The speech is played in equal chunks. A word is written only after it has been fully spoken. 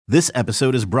This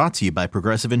episode is brought to you by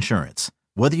Progressive Insurance.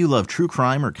 Whether you love true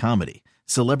crime or comedy,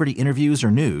 celebrity interviews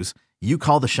or news, you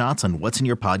call the shots on what's in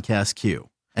your podcast queue.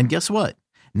 And guess what?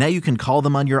 Now you can call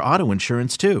them on your auto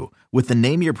insurance too with the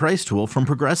Name Your Price tool from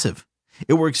Progressive.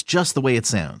 It works just the way it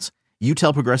sounds. You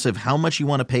tell Progressive how much you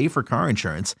want to pay for car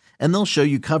insurance, and they'll show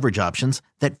you coverage options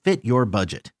that fit your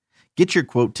budget. Get your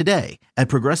quote today at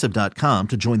Progressive.com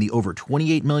to join the over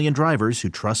 28 million drivers who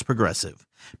trust Progressive.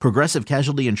 Progressive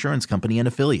Casualty Insurance Company and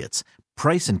Affiliates.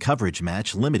 Price and coverage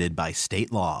match limited by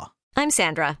state law. I'm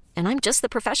Sandra, and I'm just the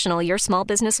professional your small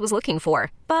business was looking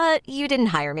for. But you didn't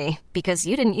hire me because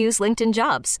you didn't use LinkedIn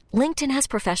Jobs. LinkedIn has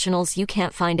professionals you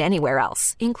can't find anywhere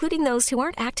else, including those who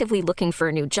aren't actively looking for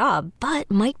a new job, but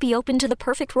might be open to the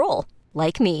perfect role,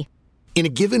 like me. In a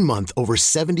given month, over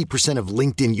 70% of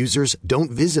LinkedIn users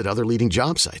don't visit other leading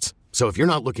job sites. So if you're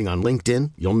not looking on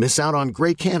LinkedIn, you'll miss out on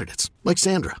great candidates like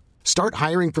Sandra. Start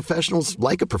hiring professionals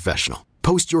like a professional.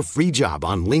 Post your free job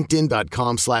on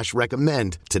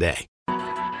linkedin.com/recommend today. Keenan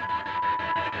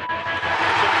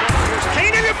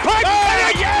and Pipe,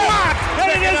 and it's blocked, and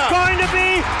it is going to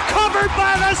be covered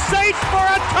by the Saints for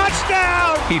a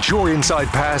touchdown. It's your inside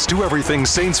pass to everything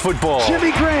Saints football.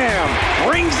 Jimmy Graham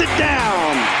brings it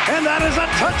down, and that is a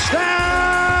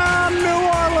touchdown, New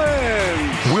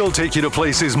Orleans. We'll take you to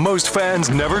places most fans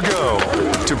never go.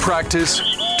 To practice,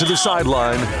 to the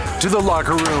sideline, to the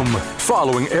locker room,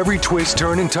 following every twist,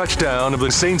 turn, and touchdown of the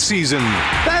Saints season.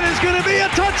 That is going to be a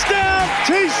touchdown,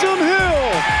 Taysom Hill,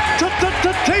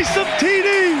 Taysom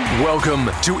TD. Welcome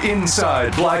to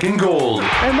Inside Black and Gold.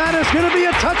 And that is going to be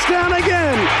a touchdown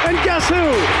again. And guess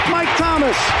who? Mike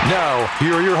Thomas. Now,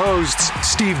 here are your hosts,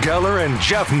 Steve Geller and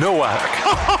Jeff Nowak.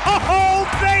 Oh,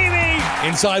 baby!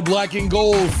 Inside Black and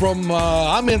Gold from,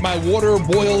 I'm in my water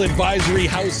boil advisory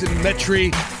house in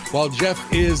Metairie. While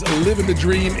Jeff is living the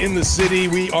dream in the city,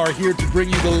 we are here to bring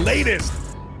you the latest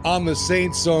on the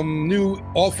Saints, some new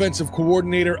offensive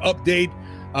coordinator update.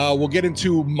 We'll get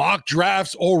into mock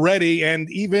drafts already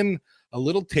and even a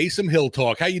little Taysom Hill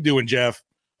talk. How you doing, Jeff?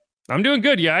 I'm doing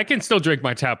good. Yeah, I can still drink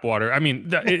my tap water. I mean,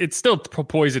 it's still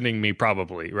poisoning me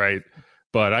probably, right?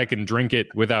 But I can drink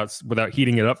it without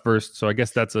heating it up first. So I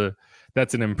guess that's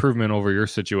an improvement over your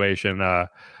situation.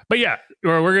 But yeah,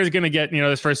 we're just going to get,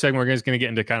 this first segment, we're just going to get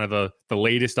into kind of the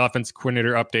latest offensive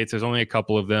coordinator updates. There's only a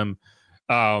couple of them.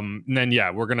 And then, yeah,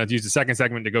 we're going to use the second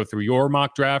segment to go through your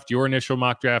mock draft, your initial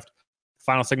mock draft,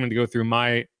 final segment to go through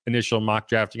my initial mock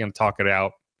draft. You're going to talk it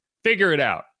out, figure it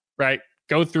out, right?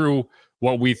 Go through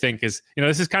what we think is,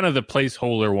 this is kind of the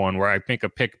placeholder one where I make a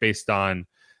pick based on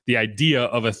the idea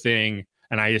of a thing.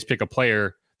 And I just pick a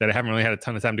player that I haven't really had a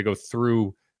ton of time to go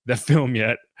through the film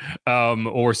yet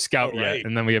or scout yet.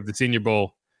 And then we have the Senior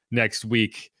Bowl next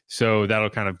week. So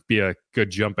that'll kind of be a good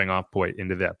jumping off point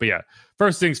into that. But yeah,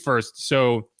 first things first.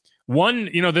 So one,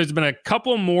 there's been a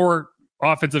couple more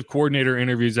offensive coordinator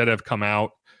interviews that have come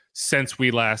out since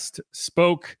we last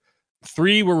spoke.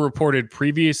 3 were reported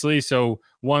previously. So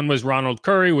one was Ronald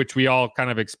Curry, which we all kind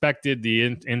of expected,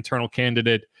 the internal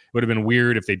candidate. It would have been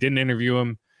weird if they didn't interview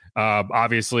him.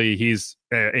 Obviously, he's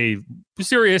a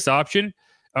serious option.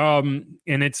 And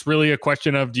it's really a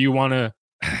question of, do you want to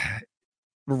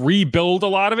rebuild a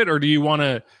lot of it, or do you want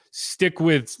to stick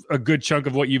with a good chunk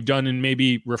of what you've done and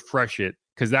maybe refresh it?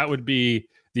 Because that would be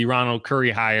the Ronald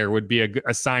Curry hire, would be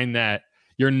a sign that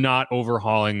you're not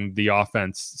overhauling the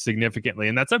offense significantly.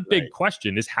 And that's a big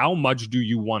question, is how much do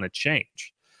you want to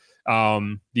change?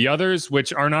 The others,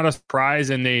 which are not a surprise,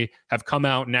 and they have come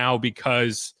out now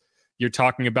because you're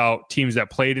talking about teams that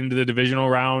played into the divisional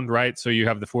round, right? So you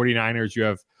have the 49ers, you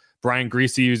have Brian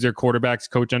Griese, who's their quarterbacks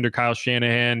coach under Kyle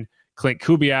Shanahan, Clint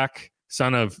Kubiak,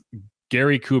 son of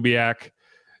Gary Kubiak,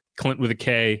 Clint with a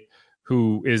K,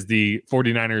 who is the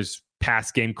 49ers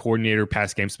pass game coordinator,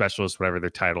 pass game specialist, whatever their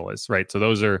title is, right? So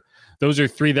those are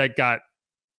 3 that got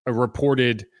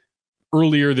reported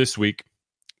earlier this week.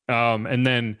 And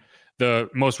then the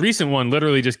most recent one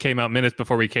literally just came out minutes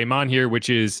before we came on here,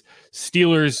 which is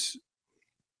Steelers.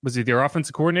 Was he their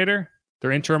offensive coordinator? Their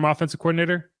interim offensive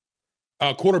coordinator?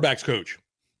 Quarterbacks coach.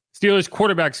 Steelers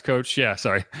quarterbacks coach. Yeah,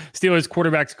 sorry. Steelers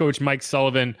quarterbacks coach Mike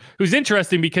Sullivan, who's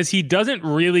interesting because he doesn't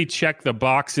really check the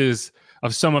boxes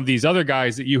of some of these other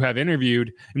guys that you have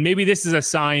interviewed. And maybe this is a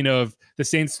sign of the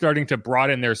Saints starting to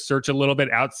broaden their search a little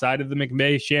bit outside of the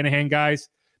McVay Shanahan guys,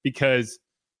 because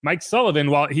Mike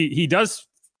Sullivan, while he does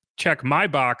check my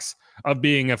box of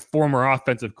being a former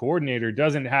offensive coordinator,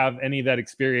 doesn't have any of that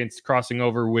experience crossing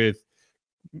over with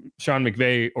Sean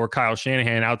McVay or Kyle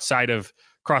Shanahan outside of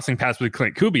crossing paths with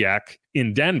Clint Kubiak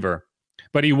in Denver.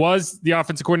 But he was the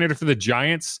offensive coordinator for the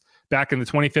Giants back in the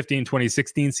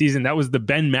 2015-2016 season. That was the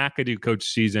Ben McAdoo coach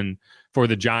season for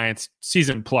the Giants,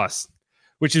 season plus,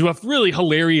 which is a really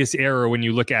hilarious era when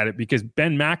you look at it, because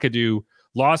Ben McAdoo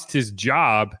lost his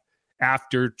job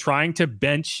after trying to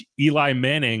bench Eli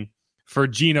Manning for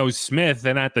Geno Smith.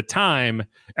 And at the time,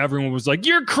 everyone was like,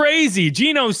 you're crazy.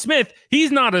 Geno Smith,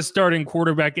 he's not a starting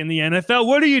quarterback in the NFL.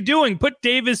 What are you doing? Put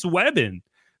Davis Webb in,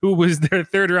 who was their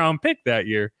third round pick that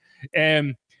year.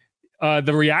 And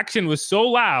the reaction was so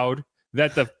loud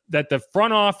that the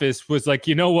front office was like,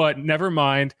 you know what? Never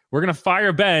mind. We're going to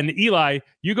fire Ben. Eli,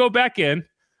 you go back in.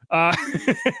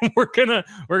 We're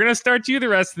gonna start you the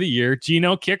rest of the year.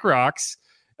 Geno, kick rocks.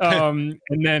 And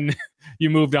then you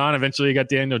moved on. Eventually you got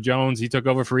Daniel Jones. He took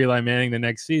over for Eli Manning the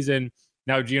next season.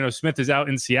 Now Geno Smith is out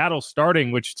in Seattle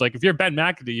starting, which is like, if you're Ben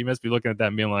McAdoo, you must be looking at that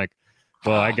and being like,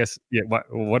 well, I guess, yeah,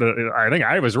 what I think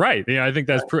I was right. Yeah, I think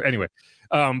that's anyway.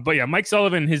 But yeah, Mike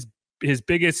Sullivan, his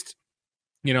biggest,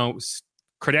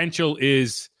 credential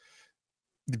is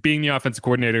being the offensive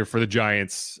coordinator for the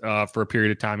Giants for a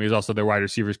period of time. He was also their wide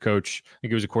receivers coach. I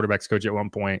think he was a quarterbacks coach at one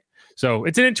point. So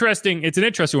it's an interesting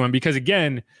one, because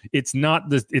again, it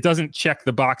doesn't check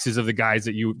the boxes of the guys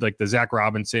that you like, the Zach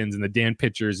Robinsons and the Dan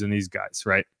Pitchers and these guys,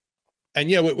 right? And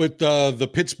yeah, with the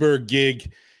Pittsburgh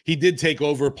gig, he did take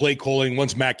over play calling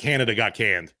once Matt Canada got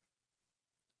canned.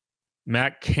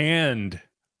 Matt canned.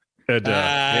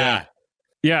 Yeah.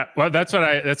 Well, that's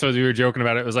what we were joking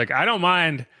about. It was like, I don't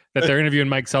mind that they're interviewing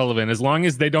Mike Sullivan, as long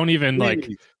as they don't even like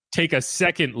take a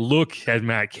second look at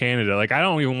Matt Canada. Like, I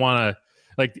don't even want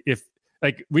to, if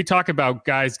we talk about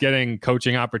guys getting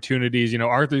coaching opportunities,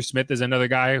 Arthur Smith is another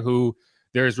guy who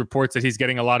there's reports that he's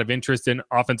getting a lot of interest in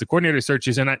offensive coordinator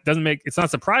searches. And it's not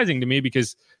surprising to me,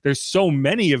 because there's so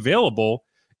many available.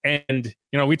 And,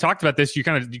 we talked about this, you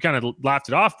kind of laughed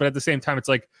it off, but at the same time, it's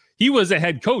like, he was a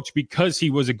head coach because he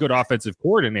was a good offensive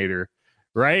coordinator,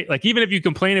 right? Like, even if you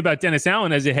complain about Dennis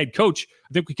Allen as a head coach,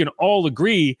 I think we can all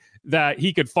agree that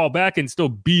he could fall back and still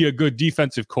be a good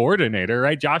defensive coordinator,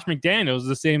 right? Josh McDaniels is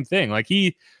the same thing. Like,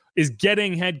 he is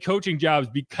getting head coaching jobs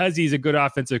because he's a good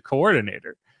offensive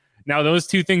coordinator. Now, those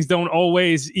two things don't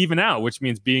always even out, which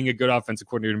means being a good offensive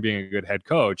coordinator and being a good head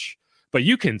coach. But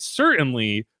you can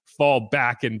certainly fall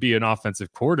back and be an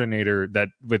offensive coordinator that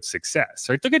with success,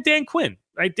 right? Look at Dan Quinn,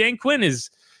 right? Dan Quinn he's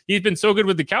been so good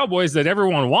with the Cowboys that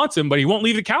everyone wants him, but he won't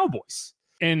leave the Cowboys.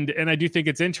 And I do think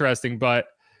it's interesting, but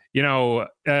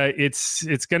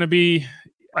it's going to be,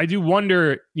 I do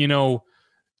wonder, you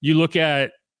look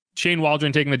at Shane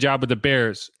Waldron taking the job with the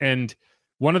Bears, and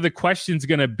one of the questions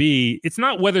going to be, it's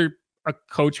not whether a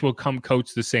coach will come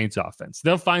coach the Saints offense.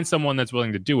 They'll find someone that's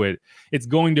willing to do it. It's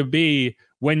going to be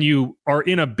when you are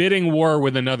in a bidding war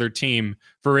with another team.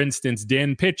 For instance,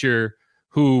 Dan Pitcher,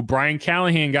 who Brian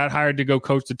Callahan got hired to go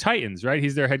coach the Titans, right?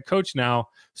 He's their head coach now.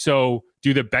 So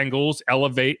do the Bengals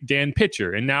elevate Dan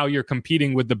Pitcher? And now you're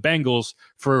competing with the Bengals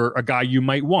for a guy you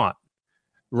might want,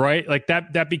 right? Like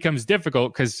that becomes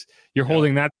difficult, because you're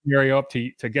holding that scenario up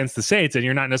to against the Saints, and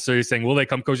you're not necessarily saying, will they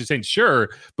come coach the Saints? Sure.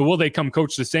 But will they come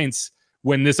coach the Saints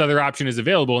when this other option is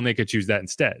available and they could choose that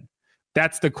instead?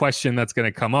 That's the question that's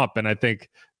going to come up. And I think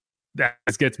that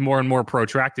gets more and more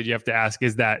protracted. You have to ask,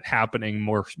 is that happening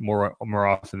more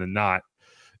often than not?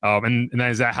 And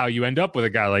is that how you end up with a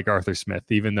guy like Arthur Smith,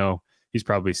 even though he's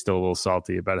probably still a little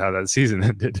salty about how that season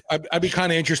ended? I'd be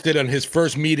kind of interested in his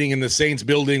first meeting in the Saints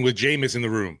building with Jameis in the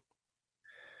room.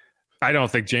 I don't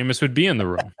think Jameis would be in the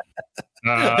room.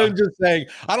 I'm just saying,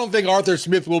 I don't think Arthur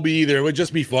Smith will be either. It would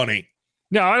just be funny.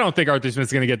 No, I don't think Arthur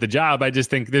Smith's going to get the job. I just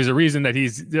think there's a reason that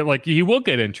he will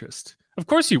get interest. Of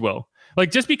course he will.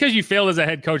 Like, just because you failed as a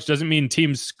head coach doesn't mean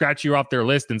teams scratch you off their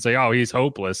list and say, oh, he's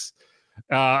hopeless.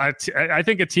 I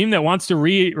think a team that wants to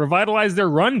revitalize their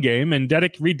run game and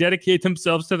rededicate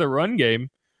themselves to the run game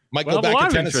might go back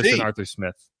to Tennessee. Interest in Arthur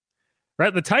Smith.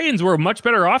 Right? The Titans were a much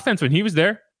better offense when he was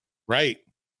there. Right.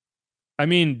 I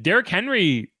mean, Derrick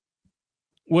Henry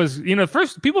was,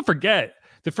 first, people forget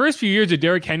the first few years of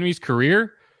Derrick Henry's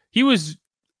career, he wasn't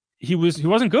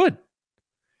good.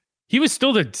 He was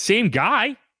still the same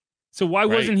guy. So why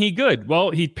wasn't he good?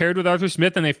 Well, he paired with Arthur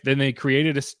Smith, and they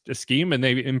created a scheme, and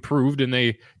they improved, and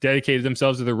they dedicated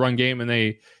themselves to the run game, and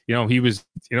he was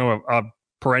a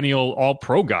perennial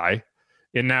all-pro guy,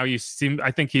 and now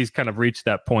I think he's kind of reached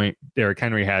that point Derrick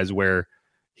Henry has where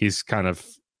he's kind of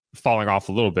falling off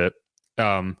a little bit.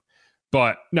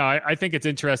 But no, I think it's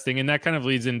interesting, and that kind of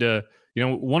leads into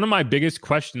one of my biggest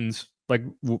questions, like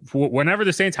whenever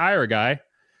the Saints hire a guy,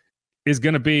 is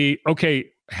going to be, okay,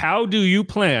 how do you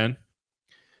plan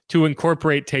to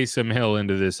incorporate Taysom Hill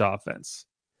into this offense?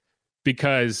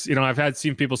 Because, I've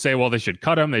seen people say, well, they should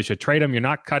cut him, they should trade him. You're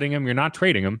not cutting him, you're not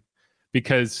trading him,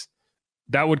 because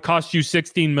that would cost you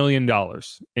 $16 million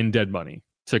in dead money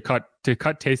to cut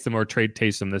Taysom or trade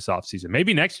Taysom this offseason.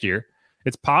 Maybe next year.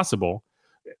 It's possible.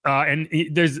 And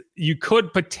you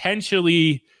could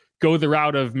potentially go the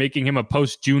route of making him a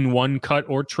post-June 1 cut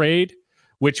or trade,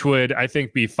 which would, I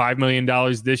think, be $5 million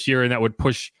this year, and that would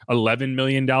push $11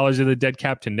 million of the dead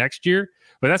cap to next year.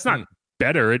 But that's not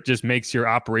better. It just makes your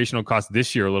operational cost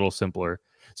this year a little simpler.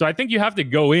 So I think you have to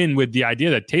go in with the idea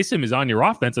that Taysom is on your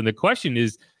offense, and the question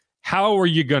is, how are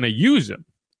you going to use him?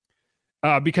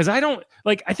 Because I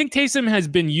think Taysom has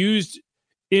been used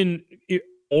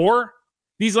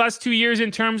these last 2 years in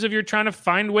terms of you're trying to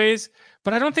find ways,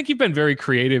 but I don't think you've been very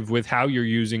creative with how you're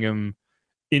using him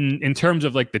in terms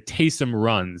of like the Taysom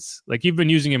runs. Like you've been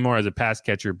using him more as a pass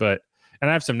catcher, and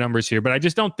I have some numbers here, but I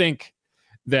just don't think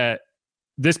that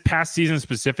this past season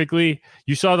specifically,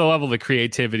 you saw the level of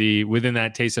creativity within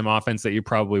that Taysom offense that you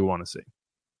probably want to see.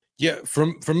 Yeah,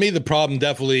 for me, the problem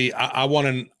definitely, I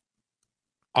want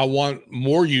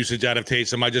more usage out of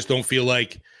Taysom. I just don't feel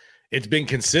like it's been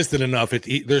consistent enough.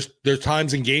 There's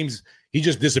times in games he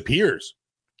just disappears.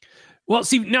 Well,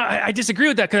 see, no, I disagree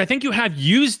with that because I think you have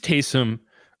used Taysom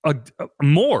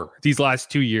more these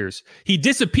last 2 years. He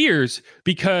disappears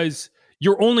because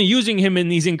you're only using him in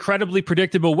these incredibly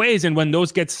predictable ways, and when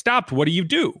those get stopped, what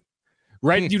do?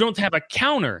 Right? You don't have a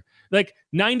counter. Like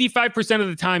 95% of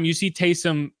the time, you see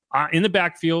Taysom in the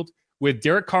backfield with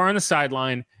Derek Carr on the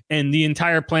sideline, and the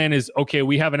entire plan is, okay,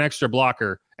 we have an extra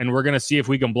blocker, and we're going to see if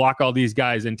we can block all these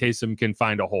guys, and Taysom can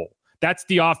find a hole. That's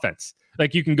the offense.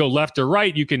 Like you can go left or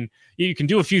right. You can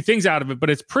do a few things out of it, but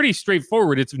it's pretty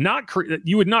straightforward. It's not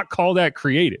you would not call that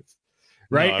creative,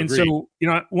 right? No, and so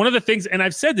one of the things, and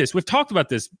I've said this, we've talked about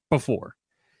this before,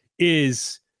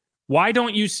 is why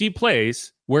don't you see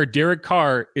plays where Derek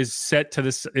Carr is set to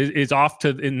this is off to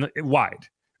in wide,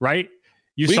 right?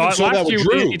 We saw it last year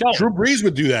with Andy Dalton. Drew Brees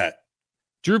would do that.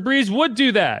 Drew Brees would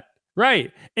do that,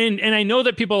 right? And I know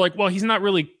that people are like, well, he's not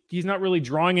really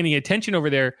drawing any attention over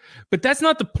there, but that's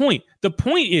not the point. The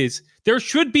point is there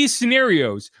should be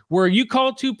scenarios where you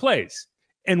call two plays,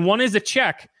 and one is a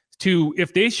check to,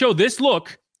 if they show this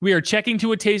look, we are checking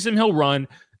to a Taysom Hill run,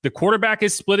 the quarterback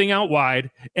is splitting out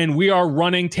wide, and we are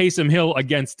running Taysom Hill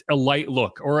against a light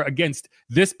look or against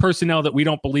this personnel that we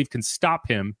don't believe can stop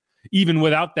him even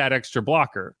without that extra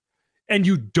blocker. And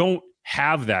you don't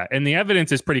have that. And the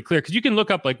evidence is pretty clear because you can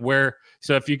look up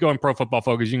so if you go in Pro Football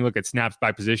Focus, you can look at snaps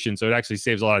by position. So it actually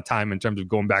saves a lot of time in terms of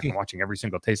going back and watching every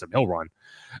single Taysom Hill run,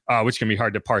 which can be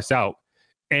hard to parse out.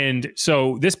 And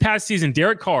so this past season,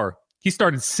 Derek Carr, he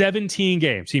started 17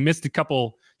 games. He missed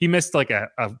like a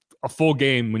full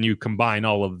game when you combine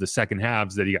all of the second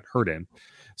halves that he got hurt in.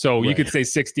 So you could say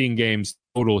 16 games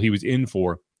total he was in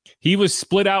for. He was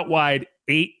split out wide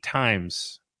 8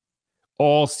 times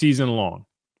all season long.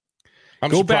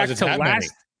 Go back to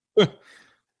last.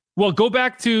 Well, go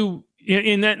back to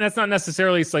in that. That's not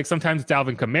necessarily. It's like sometimes it's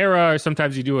Alvin Kamara, or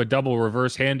sometimes you do a double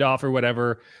reverse handoff or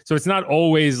whatever. So it's not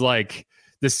always like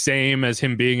the same as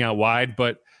him being out wide.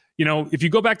 But if you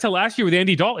go back to last year with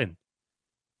Andy Dalton,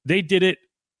 they did it.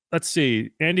 Let's see,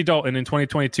 Andy Dalton in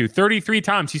 2022, 33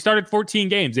 times. He started 14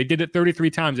 games. They did it 33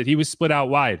 times that he was split out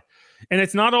wide. And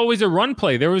it's not always a run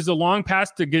play. There was a long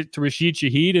pass to get to Rashid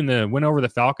Shaheed in the win over the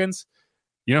Falcons.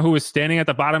 You know who was standing at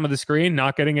the bottom of the screen,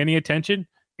 not getting any attention?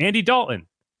 Andy Dalton,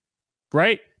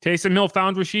 right? Taysom Hill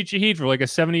found Rashid Shaheed for like a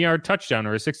 70-yard touchdown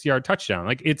or a 60-yard touchdown.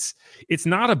 Like it's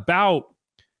not about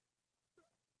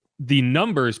the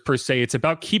numbers per se. It's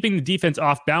about keeping the defense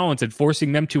off balance and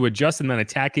forcing them to adjust and then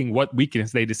attacking what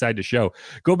weakness they decide to show.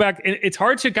 Go back. And it's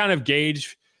hard to kind of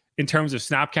gauge in terms of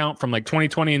snap count from like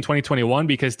 2020 and 2021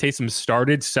 because Taysom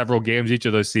started several games each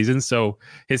of those seasons. So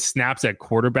his snaps at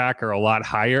quarterback are a lot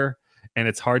higher and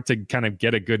it's hard to kind of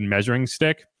get a good measuring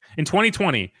stick. In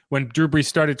 2020, when Drew Brees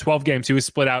started 12 games, he was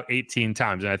split out 18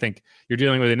 times. And I think you're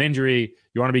dealing with an injury.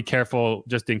 You want to be careful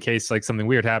just in case like something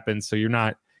weird happens. So you're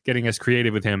not getting as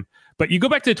creative with him. But you go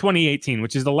back to 2018,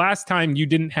 which is the last time you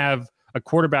didn't have a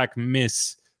quarterback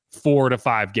miss 4 to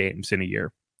 5 games in a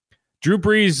year. Drew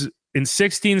Brees in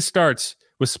 16 starts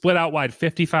was split out wide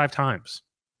 55 times.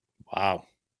 Wow.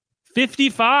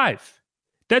 55.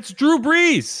 That's Drew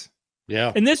Brees.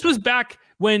 Yeah. And this was back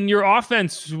when your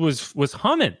offense was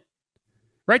humming,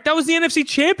 right? That was the NFC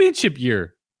Championship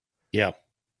year. Yeah.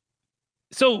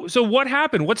 So what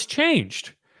happened? What's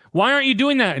changed? Why aren't you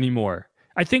doing that anymore?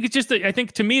 I think it's just, I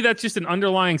think to me, that's just an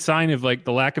underlying sign of like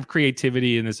the lack of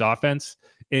creativity in this offense.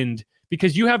 And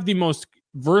because you have the most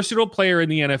versatile player in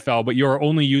the NFL, but you're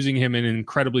only using him in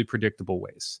incredibly predictable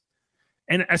ways.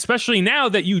 And especially now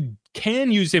that you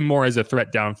can use him more as a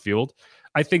threat downfield,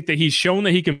 I think that he's shown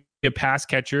that he can be a pass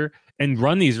catcher and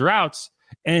run these routes.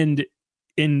 And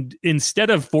instead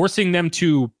of forcing them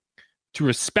to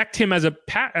respect him as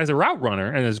a route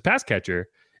runner and as a pass catcher,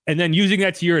 and then using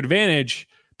that to your advantage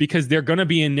because they're going to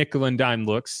be in nickel and dime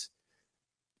looks,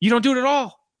 you don't do it at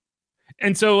all.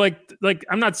 And so like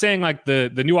I'm not saying like the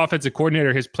new offensive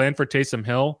coordinator, his plan for Taysom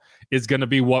Hill is going to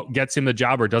be what gets him the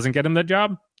job or doesn't get him the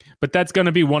job, but that's going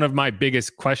to be one of my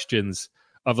biggest questions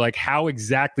of like, how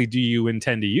exactly do you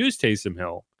intend to use Taysom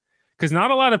Hill? Because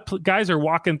not a lot of guys are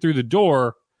walking through the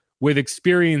door with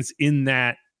experience in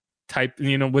that type,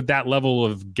 with that level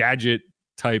of gadget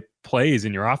type plays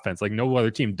in your offense. Like no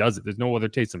other team does it. There's no other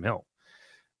Taysom Hill.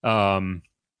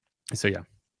 So yeah.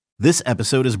 This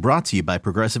episode is brought to you by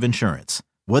Progressive Insurance.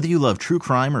 Whether you love true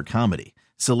crime or comedy,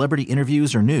 celebrity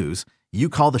interviews or news, you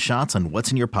call the shots on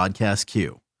what's in your podcast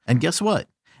queue. And guess what?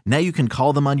 Now you can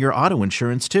call them on your auto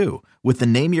insurance too with the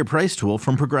Name Your Price tool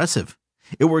from Progressive.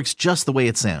 It works just the way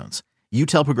it sounds. You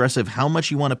tell Progressive how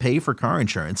much you want to pay for car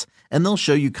insurance, and they'll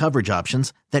show you coverage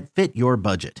options that fit your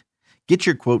budget. Get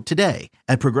your quote today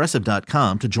at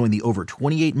Progressive.com to join the over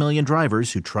 28 million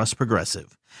drivers who trust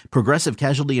Progressive. Progressive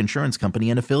Casualty Insurance Company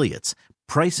and Affiliates.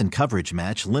 Price and coverage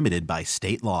match limited by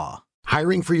state law.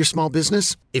 Hiring for your small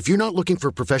business? If you're not looking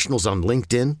for professionals on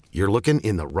LinkedIn, you're looking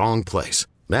in the wrong place.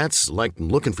 That's like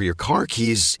looking for your car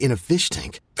keys in a fish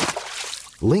tank.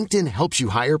 LinkedIn helps you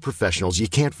hire professionals you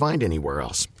can't find anywhere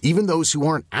else, even those who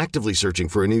aren't actively searching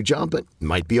for a new job but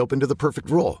might be open to the perfect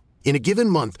role. In a given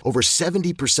month, over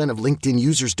 70% of LinkedIn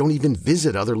users don't even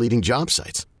visit other leading job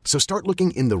sites. So start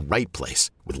looking in the right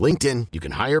place. With LinkedIn, you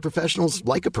can hire professionals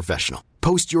like a professional.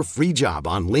 Post your free job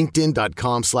on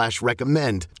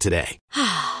linkedin.com/recommend today.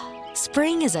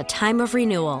 Spring is a time of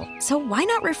renewal, so why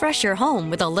not refresh your home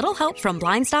with a little help from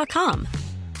Blinds.com?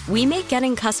 We make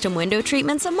getting custom window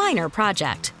treatments a minor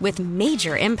project with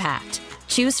major impact.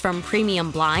 Choose from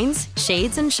premium blinds,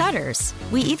 shades, and shutters.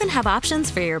 We even have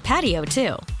options for your patio,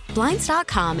 too.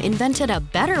 Blinds.com invented a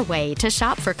better way to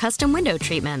shop for custom window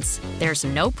treatments. There's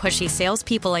no pushy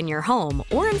salespeople in your home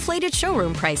or inflated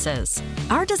showroom prices.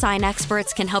 Our design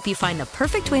experts can help you find the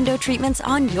perfect window treatments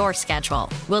on your schedule.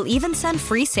 We'll even send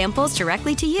free samples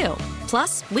directly to you.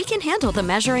 Plus, we can handle the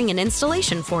measuring and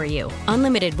installation for you.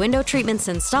 Unlimited window treatments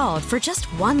installed for just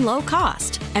one low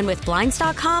cost. And with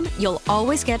Blinds.com, you'll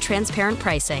always get transparent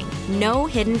pricing. No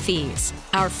hidden fees.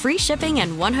 Our free shipping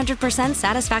and 100%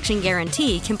 satisfaction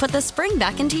guarantee can put the spring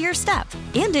back into your step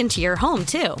and into your home,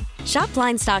 too. Shop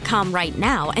Blinds.com right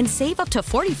now and save up to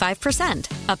 45%.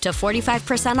 Up to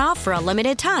 45% off for a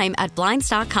limited time at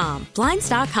Blinds.com.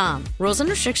 Blinds.com. Rules and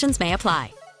restrictions may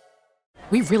apply.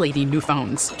 We really need new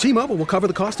phones. T-Mobile will cover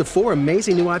the cost of 4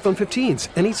 amazing new iPhone 15s,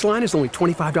 and each line is only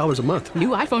 $25 a month. New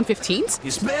iPhone 15s?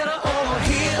 It's better over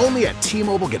here. Only at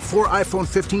T-Mobile, get 4 iPhone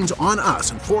 15s on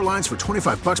us and 4 lines for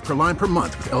 $25 per line per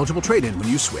month with eligible trade-in when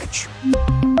you switch.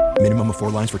 Minimum of 4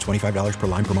 lines for $25 per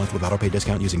line per month with autopay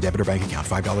discount using debit or bank account.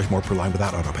 $5 more per line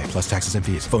without autopay, plus taxes and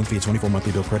fees. Phone fee at 24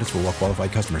 monthly bill credits for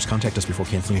well-qualified customers. Contact us before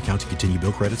canceling account to continue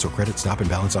bill credits or credit stop and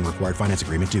balance on required finance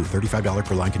agreement due. $35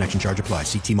 per line connection charge applies.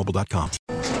 See T-Mobile.com.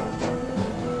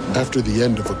 After the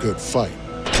end of a good fight,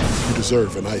 you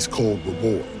deserve an ice-cold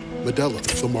reward. Modelo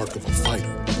is the mark of a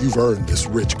fighter. You've earned this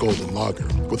rich golden lager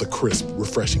with a crisp,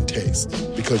 refreshing taste.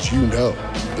 Because you know,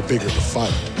 the bigger the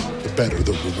fight, the better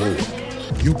the reward.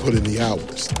 You put in the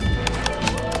hours,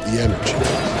 the energy,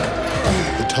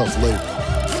 the tough labor.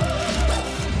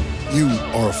 You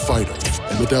are a fighter,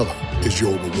 and Modelo is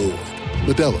your reward.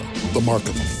 Modelo, the mark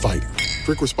of a fighter.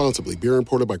 Drink responsibly. Beer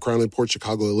imported by Crown Imports,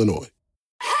 Chicago, Illinois.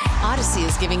 Odyssey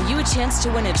is giving you a chance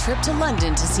to win a trip to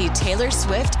London to see Taylor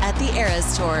Swift at the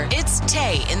Eras Tour. It's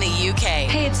Tay in the UK.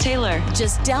 Hey, it's Taylor.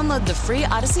 Just download the free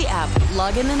Odyssey app,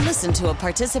 log in and listen to a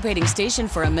participating station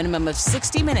for a minimum of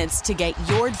 60 minutes to get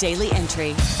your daily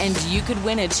entry. And you could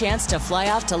win a chance to fly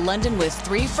off to London with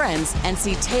 3 friends and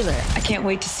see Taylor. I can't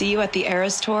wait to see you at the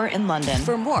Eras Tour in London.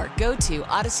 For more, go to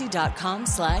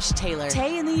odyssey.com/Taylor.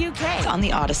 Tay in the UK. It's on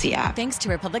the Odyssey app. Thanks to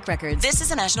Republic Records. This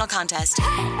is a national contest.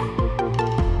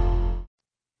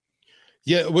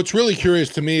 Yeah, what's really curious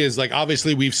to me is, like,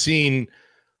 obviously we've seen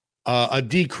a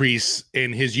decrease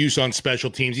in his use on special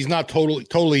teams. He's not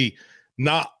totally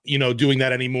not, doing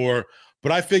that anymore.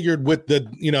 But I figured with the,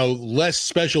 less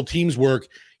special teams work,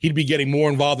 he'd be getting more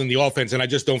involved in the offense. And I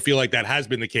just don't feel like that has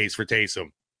been the case for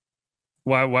Taysom.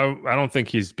 Why? I don't think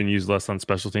he's been used less on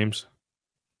special teams.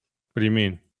 What do you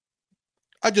mean?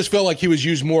 I just felt like he was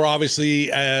used more,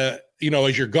 obviously, as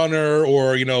your gunner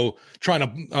or, trying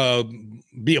to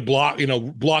be a block,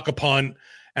 block a punt.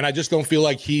 And I just don't feel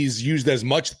like he's used as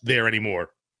much there anymore.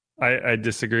 I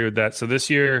disagree with that. So this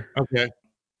year, okay,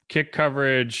 kick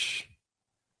coverage,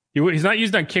 he's not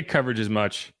used on kick coverage as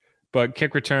much, but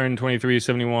kick return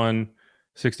 23-71,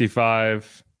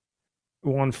 65,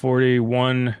 140,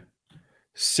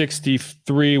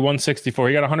 163, 164.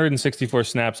 He got 164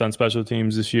 snaps on special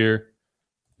teams this year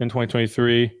in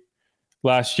 2023.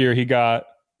 Last year, he got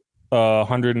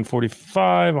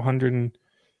 145,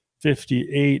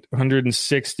 158,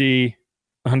 160,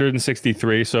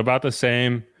 163. So about the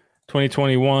same.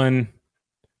 2021.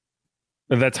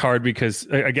 That's hard because,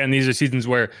 again, these are seasons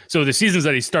where, so the seasons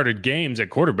that he started games at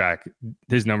quarterback,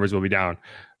 his numbers will be down.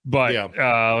 But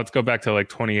let's go back to like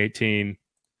 2018.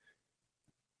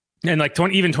 And like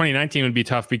even 2019 would be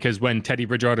tough because when Teddy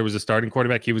Bridgewater was a starting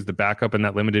quarterback, he was the backup and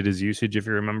that limited his usage, if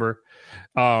you remember.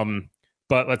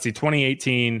 But let's see,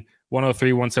 2018,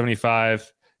 103,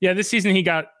 175. Yeah, this season he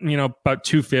got, about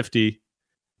 250.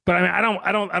 But I mean,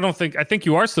 I think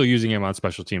you are still using him on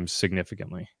special teams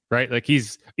significantly, right? Like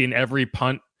he's in every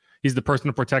punt. He's the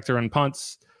personal protector on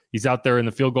punts. He's out there in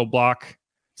the field goal block.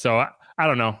 So I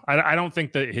don't know. I don't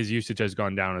think that his usage has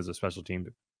gone down as a special teamer.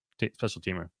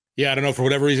 Yeah, I don't know. For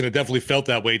whatever reason, it definitely felt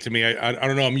that way to me. I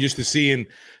don't know. I'm used to seeing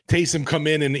Taysom come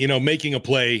in and, making a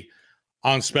play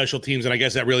on special teams. And I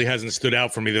guess that really hasn't stood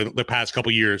out for me the past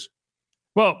couple years.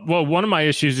 Well, one of my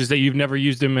issues is that you've never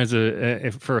used him as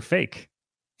for a fake.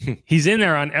 He's in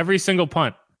there on every single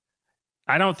punt.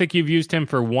 I don't think you've used him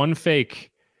for one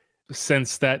fake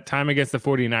since that time against the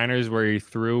 49ers where he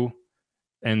threw.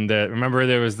 And remember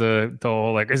there was the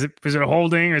whole, like, is it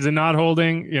holding? Is it not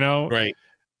holding? Right.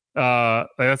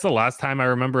 That's the last time I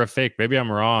remember a fake. Maybe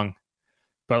I'm wrong,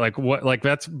 but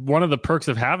that's one of the perks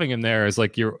of having him there is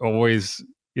like you're always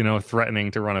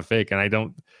threatening to run a fake, and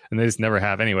they just never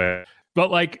have anyway. But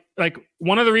like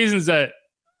one of the reasons that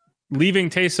leaving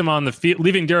Taysom on the field,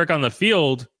 leaving Derek on the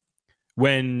field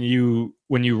when you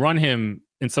run him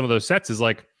in some of those sets is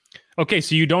like, okay,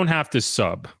 so you don't have to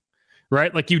sub,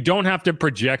 right? Like you don't have to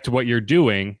project what you're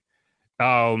doing.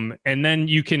 And then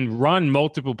you can run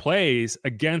multiple plays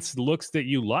against looks that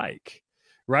you like,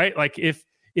 right? Like if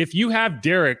you have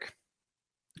Derek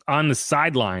on the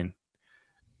sideline,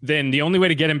 then the only way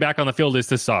to get him back on the field is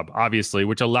to sub, obviously,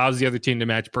 which allows the other team to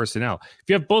match personnel. If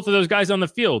you have both of those guys on the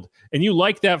field and you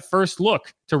like that first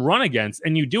look to run against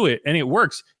and you do it and it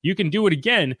works, you can do it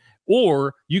again,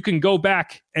 or you can go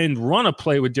back and run a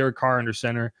play with Derek Carr under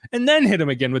center and then hit him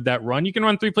again with that run. You can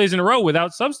run 3 plays in a row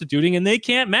without substituting and they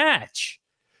can't match.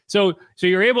 So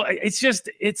you're able,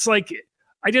 it's like,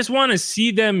 I just want to see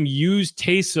them use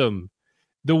Taysom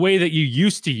the way that you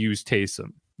used to use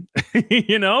Taysom.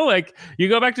 Like you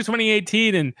go back to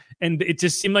 2018 and it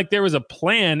just seemed like there was a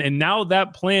plan, and now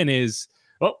that plan is,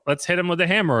 let's hit him with a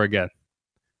hammer again.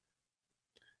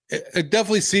 It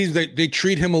definitely seems that they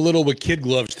treat him a little with kid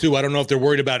gloves too. I don't know if they're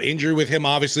worried about injury with him,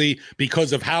 obviously,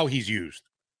 because of how he's used.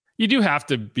 You do have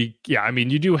to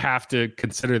you do have to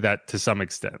consider that to some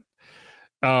extent.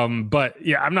 But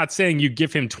yeah, I'm not saying you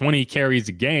give him 20 carries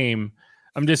a game.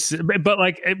 But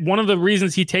like one of the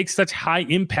reasons he takes such high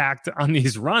impact on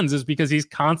these runs is because he's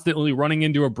constantly running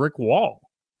into a brick wall.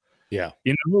 Yeah.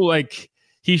 Like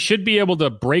he should be able to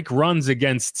break runs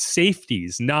against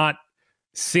safeties, not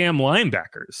Sam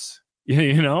linebackers,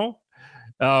 and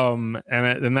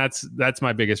that's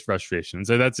my biggest frustration.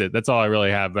 So that's it. That's all I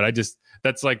really have. But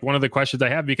that's like one of the questions I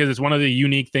have, because it's one of the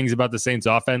unique things about the Saints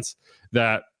offense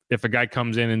that if a guy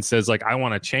comes in and says like, I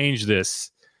want to change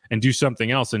this and do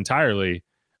something else entirely,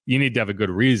 you need to have a good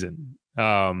reason.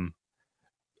 So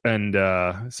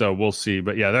we'll see.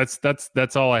 But yeah,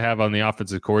 that's all I have on the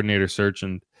offensive coordinator search.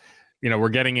 And, we're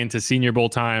getting into Senior Bowl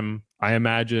time. I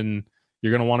imagine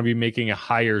you're going to want to be making a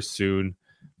hire soon,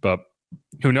 but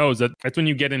who knows? That's when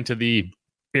you get into the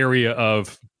area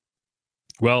of,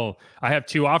 well, I have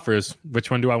 2 offers.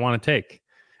 Which one do I want to take?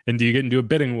 And do you get into a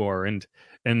bidding war? And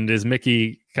is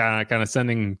Mickey kind of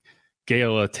sending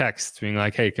Gail a text being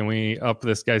like, hey, can we up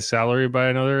this guy's salary by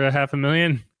another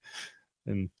 $500,000?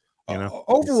 And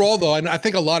overall, though, I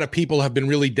think a lot of people have been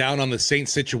really down on the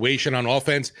Saints situation on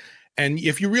offense. And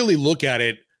if you really look at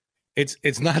it,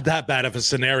 it's not that bad of a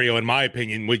scenario, in my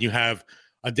opinion, when you have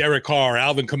a Derek Carr,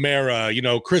 Alvin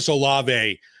Kamara, Chris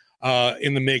Olave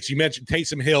in the mix. You mentioned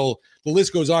Taysom Hill. The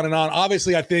list goes on and on.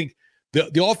 Obviously, I think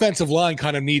the offensive line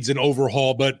kind of needs an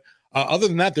overhaul, but other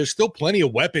than that, there's still plenty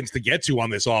of weapons to get to on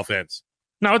this offense.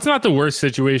 No, it's not the worst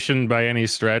situation by any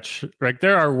stretch. Like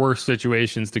there are worse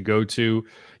situations to go to.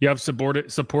 You have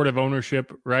supportive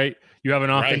ownership, right? You have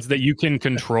an offense that you can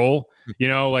control.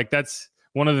 Like that's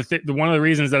one of the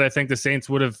reasons that I think the Saints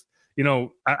would have.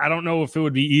 I don't know if it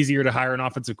would be easier to hire an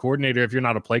offensive coordinator if you're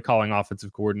not a play calling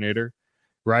offensive coordinator,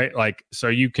 right? Like so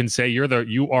you can say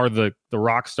you are the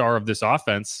rock star of this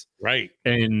offense. Right.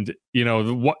 And,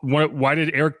 why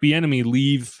did Eric Bieniemy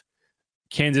leave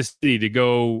Kansas City to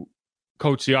go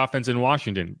coach the offense in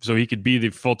Washington so he could be the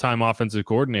full-time offensive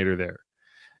coordinator there.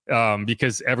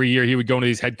 Because every year he would go into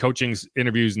these head coaching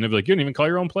interviews and they'd be like, you don't even call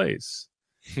your own plays.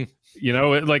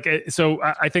 So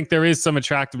I think there is some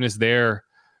attractiveness there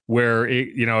where,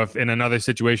 if in another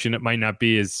situation, it might not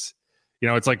be as,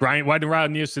 it's like why did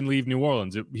Ryan Nielsen leave New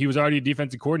Orleans? He was already a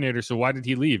defensive coordinator. So why did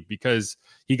he leave? Because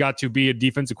he got to be a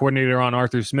defensive coordinator on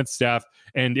Arthur Smith's staff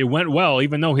and it went well.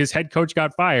 Even though his head coach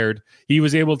got fired, he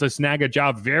was able to snag a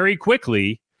job very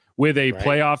quickly with a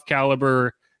playoff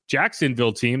caliber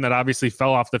Jacksonville team that obviously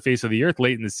fell off the face of the earth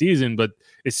late in the season, but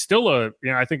it's still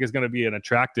I think is going to be an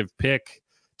attractive pick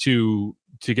to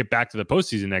get back to the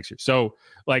postseason next year. So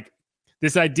like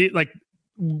this idea, like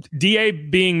DA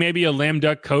being maybe a lame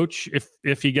duck coach,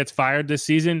 if he gets fired this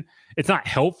season, it's not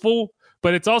helpful,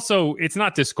 but it's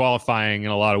not disqualifying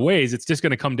in a lot of ways. It's just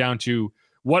going to come down to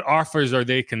what offers are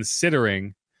they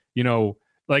considering,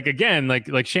 like again,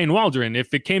 like Shane Waldron,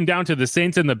 if it came down to the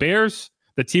Saints and the Bears,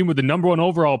 the team with the number 1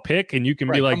 overall pick, and you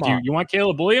can be like, do you want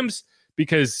Caleb Williams?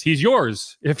 Because he's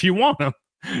yours if you want him.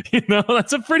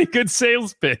 That's a pretty good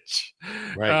sales pitch.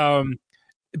 Right.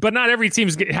 But not every team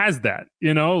has that,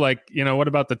 what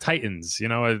about the Titans?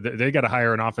 They got to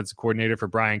hire an offensive coordinator for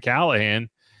Brian Callahan,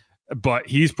 but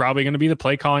he's probably going to be the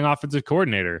play calling offensive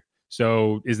coordinator.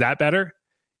 So is that better?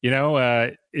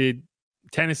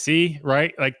 Tennessee,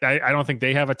 right? Like I don't think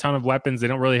they have a ton of weapons. They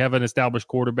don't really have an established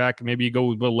quarterback. Maybe you go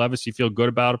with Will Levis. You feel good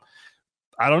about him.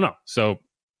 I don't know. So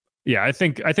yeah, I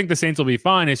think the Saints will be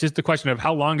fine. It's just a question of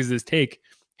how long does this take?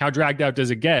 How dragged out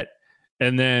does it get?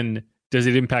 And then does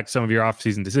it impact some of your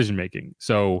offseason decision making?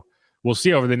 So we'll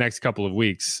see over the next couple of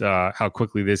weeks how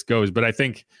quickly this goes. But I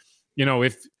think,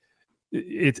 if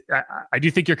it's, I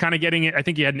do think you're kind of getting it. I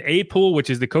think you had an A pool, which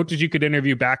is the coaches you could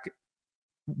interview back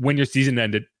when your season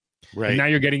ended. Right. And now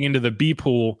you're getting into the B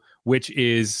pool, which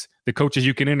is the coaches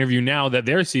you can interview now that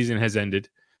their season has ended.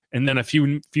 And then a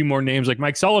few more names, like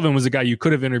Mike Sullivan was a guy you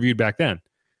could have interviewed back then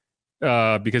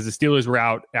because the Steelers were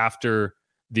out after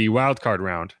the wild card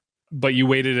round, but you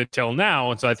waited until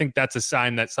now. And so I think that's a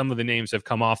sign that some of the names have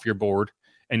come off your board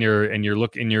and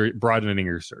you're broadening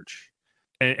your search.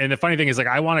 And the funny thing is, like,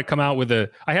 I want to come out with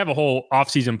I have a whole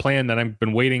offseason plan that I've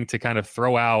been waiting to kind of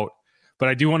throw out, but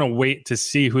I do want to wait to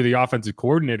see who the offensive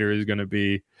coordinator is going to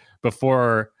be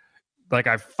before like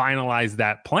I finalize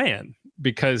that plan,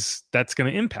 because that's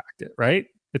going to impact it, right?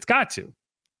 It's got to.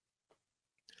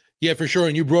 Yeah, for sure.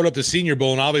 And you brought up the Senior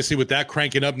Bowl, and obviously with that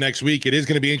cranking up next week, it is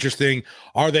going to be interesting.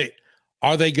 Are they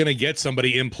going to get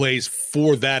somebody in place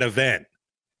for that event?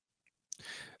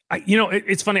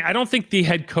 It's funny. I don't think the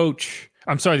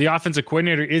the offensive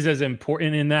coordinator is as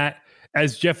important in that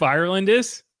as Jeff Ireland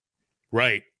is.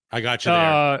 Right. I got you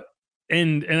there.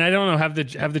 And I don't know,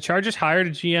 have the Chargers hired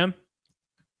a GM?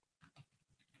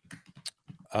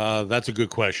 That's a good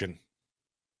question.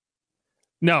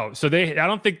 No, so I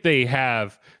don't think they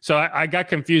have. So I got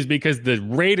confused because the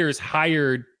Raiders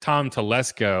hired Tom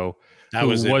Telesco, who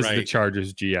was the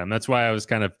Chargers GM. That's why I was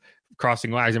kind of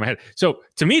crossing wires in my head. So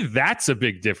to me, that's a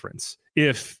big difference.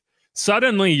 If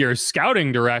suddenly your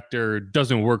scouting director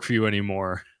doesn't work for you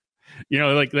anymore,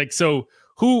 so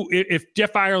who, if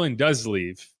Jeff Ireland does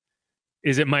leave,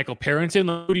 is it Michael Parrington?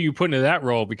 Who do you put into that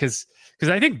role? Because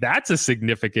I think that's a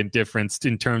significant difference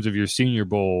in terms of your Senior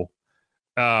Bowl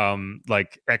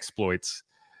exploits.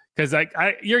 Because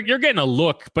you're getting a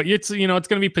look, but it's going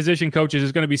to be position coaches,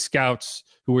 it's going to be scouts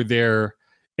who are there,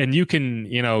 and you can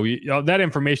that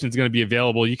information is going to be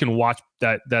available. You can watch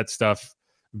that stuff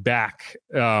back,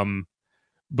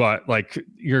 but like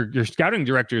your scouting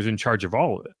director is in charge of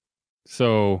all of it.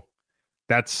 So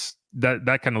that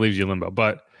kind of leaves you in limbo.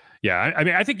 But yeah,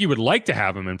 I think you would like to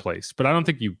have him in place, but I don't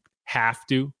think you have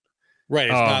to. Right.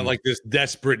 It's not like this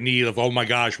desperate need of, oh my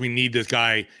gosh, we need this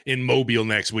guy in Mobile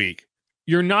next week.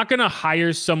 You're not going to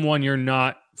hire someone you're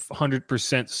not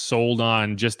 100% sold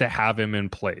on just to have him in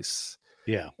place.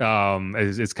 Yeah.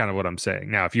 It's kind of what I'm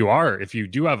saying. Now, if you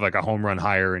do have like a home run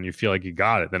hire and you feel like you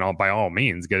got it, then by all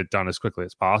means get it done as quickly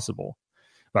as possible.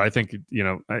 But I think,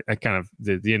 I kind of,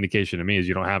 the indication to me is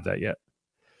you don't have that yet.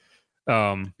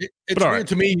 It's weird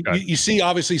to me. You see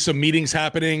obviously some meetings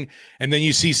happening, and then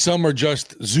you see some are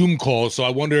just Zoom calls. So I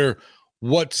wonder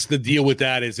what's the deal with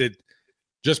that. Is it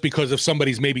just because of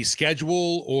somebody's maybe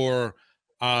schedule, or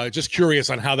just curious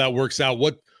on how that works out?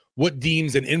 What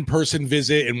deems an in-person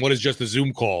visit and what is just a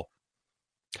Zoom call?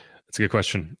 That's a good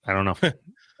question. I don't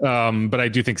know. But I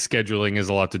do think scheduling has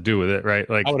a lot to do with it, right?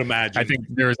 Like, I would imagine. I think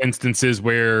there's instances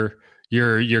where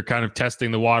you're kind of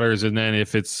testing the waters, and then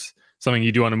if it's something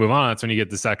you do want to move on, that's when you get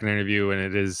the second interview and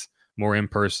it is more in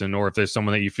person, or if there's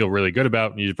someone that you feel really good about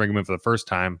and you just bring them in for the first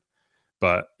time.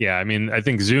 But yeah, I mean, I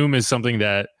think Zoom is something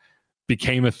that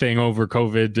became a thing over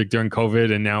COVID, like during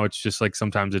COVID, and now it's just like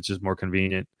sometimes it's just more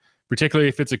convenient, particularly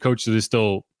if it's a coach that is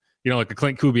still, like a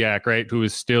Clint Kubiak, right, who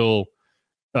is still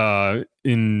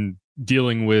in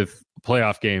dealing with a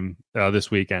playoff game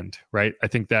this weekend, right? I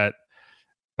think that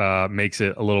makes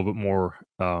it a little bit more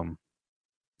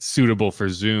suitable for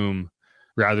Zoom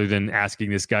rather than asking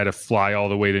this guy to fly all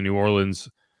the way to New Orleans,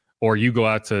 or you go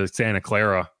out to Santa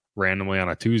Clara randomly on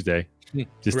a Tuesday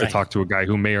just to talk to a guy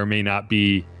who may or may not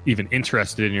be even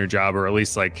interested in your job, or at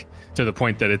least like to the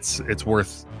point that it's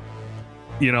worth,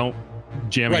 jamming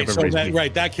up everybody's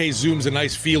beef. That case, Zoom's a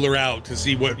nice feeler out to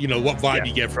see what vibe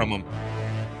you get from him.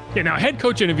 Yeah, now head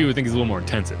coach interview I think is a little more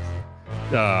intensive.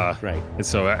 And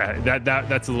so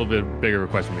that's a little bit bigger of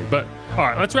a question for me. But all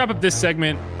right, let's wrap up this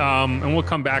segment, and we'll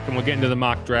come back and we'll get into the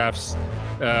mock drafts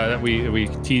that we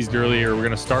teased earlier. We're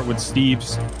going to start with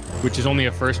Steve's, which is only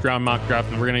a first-round mock draft,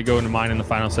 and we're going to go into mine in the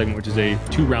final segment, which is a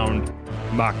 2-round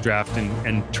mock draft.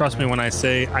 And trust me when I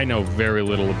say I know very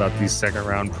little about these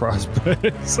second-round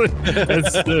prospects.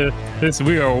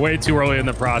 We are way too early in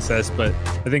the process, but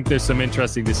I think there's some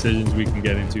interesting decisions we can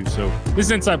get into. So this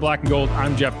is Inside Black and Gold.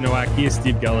 I'm Jeff Nowak. He is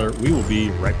Steve Geller. We will be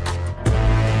right back.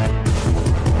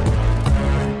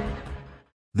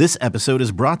 This episode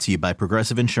is brought to you by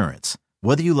Progressive Insurance.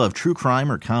 Whether you love true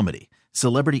crime or comedy,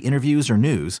 celebrity interviews or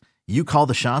news, you call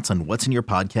the shots on what's in your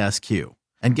podcast queue.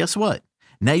 And guess what?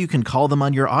 Now you can call them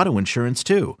on your auto insurance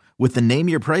too with the Name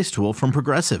Your Price tool from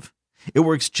Progressive. It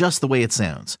works just the way it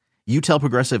sounds. You tell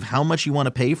Progressive how much you want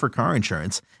to pay for car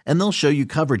insurance, and they'll show you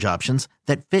coverage options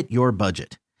that fit your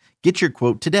budget. Get your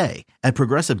quote today at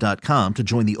Progressive.com to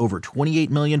join the over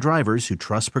 28 million drivers who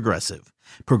trust Progressive.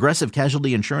 Progressive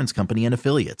Casualty Insurance Company and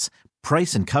Affiliates.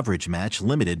 Price and coverage match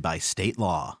limited by state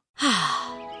law.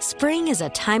 Spring is a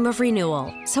time of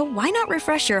renewal, so why not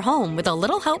refresh your home with a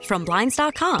little help from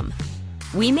Blinds.com?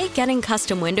 We make getting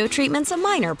custom window treatments a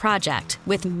minor project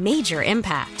with major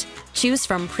impact. Choose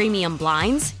from premium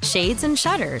blinds, shades, and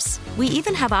shutters. We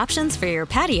even have options for your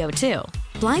patio, too.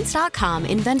 Blinds.com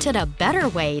invented a better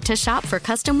way to shop for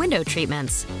custom window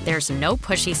treatments. There's no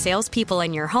pushy salespeople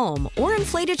in your home or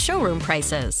inflated showroom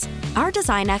prices. Our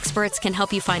design experts can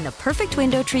help you find the perfect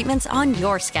window treatments on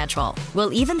your schedule.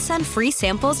 We'll even send free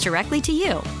samples directly to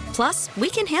you. Plus, we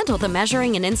can handle the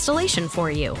measuring and installation for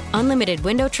you. Unlimited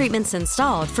window treatments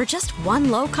installed for just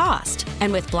one low cost.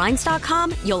 And with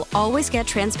Blinds.com, you'll always get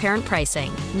transparent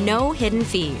pricing. No hidden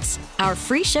fees. Our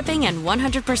free shipping and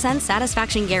 100%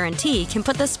 satisfaction guarantee can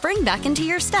put the spring back into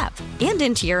your step and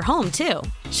into your home, too.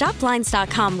 Shop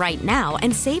Blinds.com right now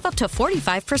and save up to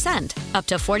 45%. Up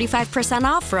to 45%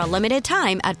 off for a limited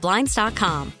time at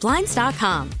Blinds.com.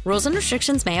 Blinds.com. Rules and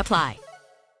restrictions may apply.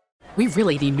 We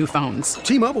really need new phones.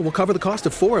 T-Mobile will cover the cost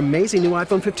of 4 amazing new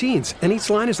iPhone 15s, and each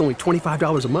line is only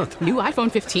 $25 a month. New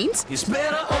iPhone 15s? It's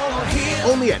better over here.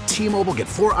 Only at T-Mobile, get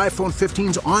 4 iPhone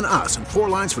 15s on us and 4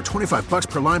 lines for $25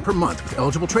 per line per month with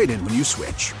eligible trade-in when you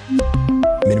switch.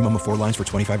 Minimum of 4 lines for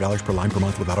 $25 per line per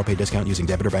month with autopay discount using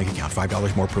debit or bank account.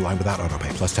 $5 more per line without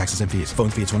autopay, plus taxes and fees. Phone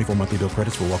fee at 24 monthly bill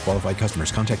credits for well-qualified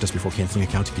customers. Contact us before canceling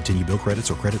account to continue bill credits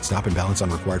or credit stop and balance on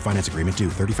required finance agreement due.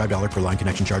 $35 per line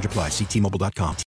connection charge applies. See T-Mobile.com.